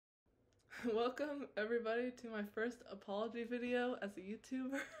Welcome everybody to my first apology video as a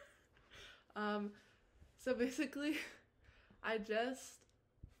YouTuber. So basically, I just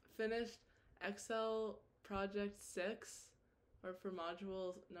finished Excel project 6, or for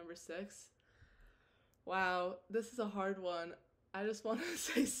module number 6. Wow, this is a hard one. I just want to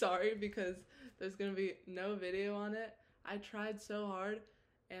say sorry because there's gonna be no video on it. I tried so hard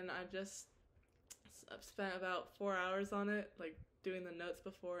and I just spent about 4 hours on it, like doing the notes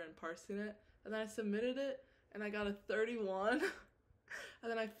before and parsing it. And then I submitted it and I got a 31.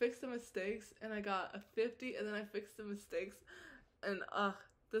 And then I fixed the mistakes and I got a 50, and then I fixed the mistakes. And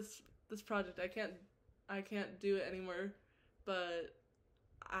this project I can't do it anymore. But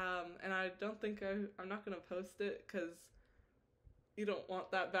and I don't think I'm not gonna post it because you don't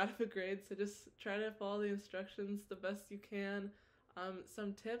want that bad of a grade, so just try to follow the instructions the best you can.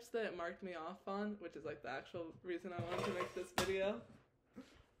 Some tips that it marked me off on, which is like the actual reason I wanted to make this video.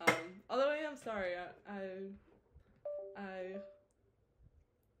 Although I am sorry, I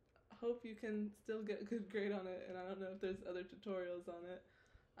hope you can still get a good grade on it, and I don't know if there's other tutorials on it.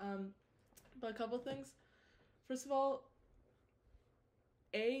 But a couple things. First of all,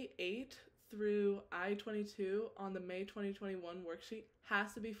 A8 through I-22 on the May 2021 worksheet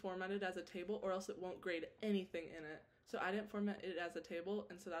has to be formatted as a table, or else it won't grade anything in it. So I didn't format it as a table,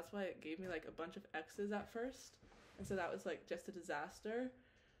 and so that's why it gave me like a bunch of X's at first. And so that was like just a disaster.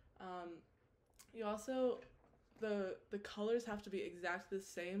 You also, the colors have to be exactly the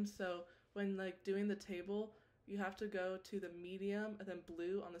same, so when like doing the table, you have to go to the medium and then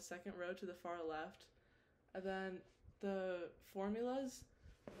blue on the second row to the far left. And then the formulas,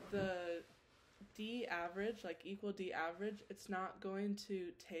 the D average, like equal D average, it's not going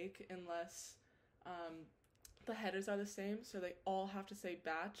to take unless the headers are the same, so they all have to say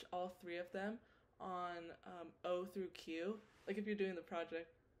batch, all three of them, on O through Q. Like if you're doing the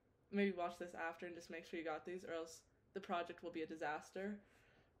project, maybe watch this after and just make sure you got these, or else the project will be a disaster.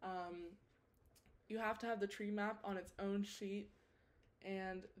 You have to have the tree map on its own sheet,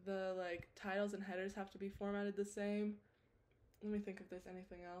 and the like titles and headers have to be formatted the same. Let me think if there's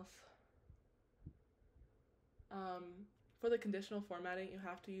anything else. For the conditional formatting, you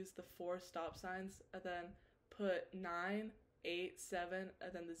have to use the 4 stop signs and then put 9, 8, 7,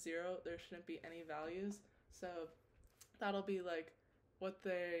 and then the 0. There shouldn't be any values. So that'll be like what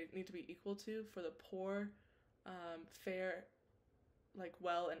they need to be equal to for the poor, fair, like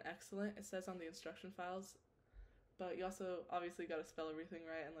well, and excellent. It says on the instruction files. But you also obviously got to spell everything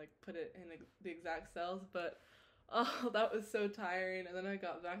right and like put it in the exact cells. But oh, that was so tiring. And then I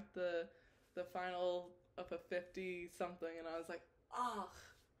got back the final of a 50 something, and I was like, oh,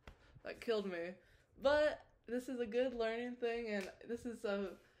 that killed me. But this is a good learning thing, and this is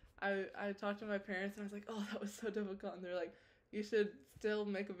I talked to my parents and I was like, oh, that was so difficult, and they're like, you should still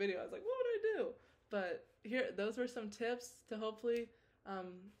make a video. I was like, what would I do? But here, those were some tips to hopefully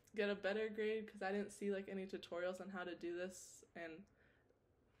get a better grade, because I didn't see like any tutorials on how to do this. And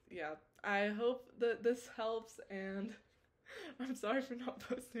yeah, I hope that this helps, and I'm sorry for not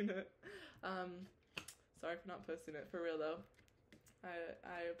posting it. Sorry for not posting it, for real though.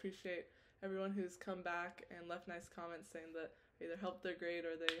 I appreciate everyone who's come back and left nice comments saying that either helped their grade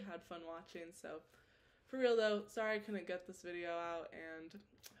or they had fun watching. So for real though, sorry I couldn't get this video out, and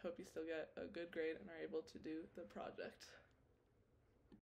hope you still get a good grade and are able to do the project.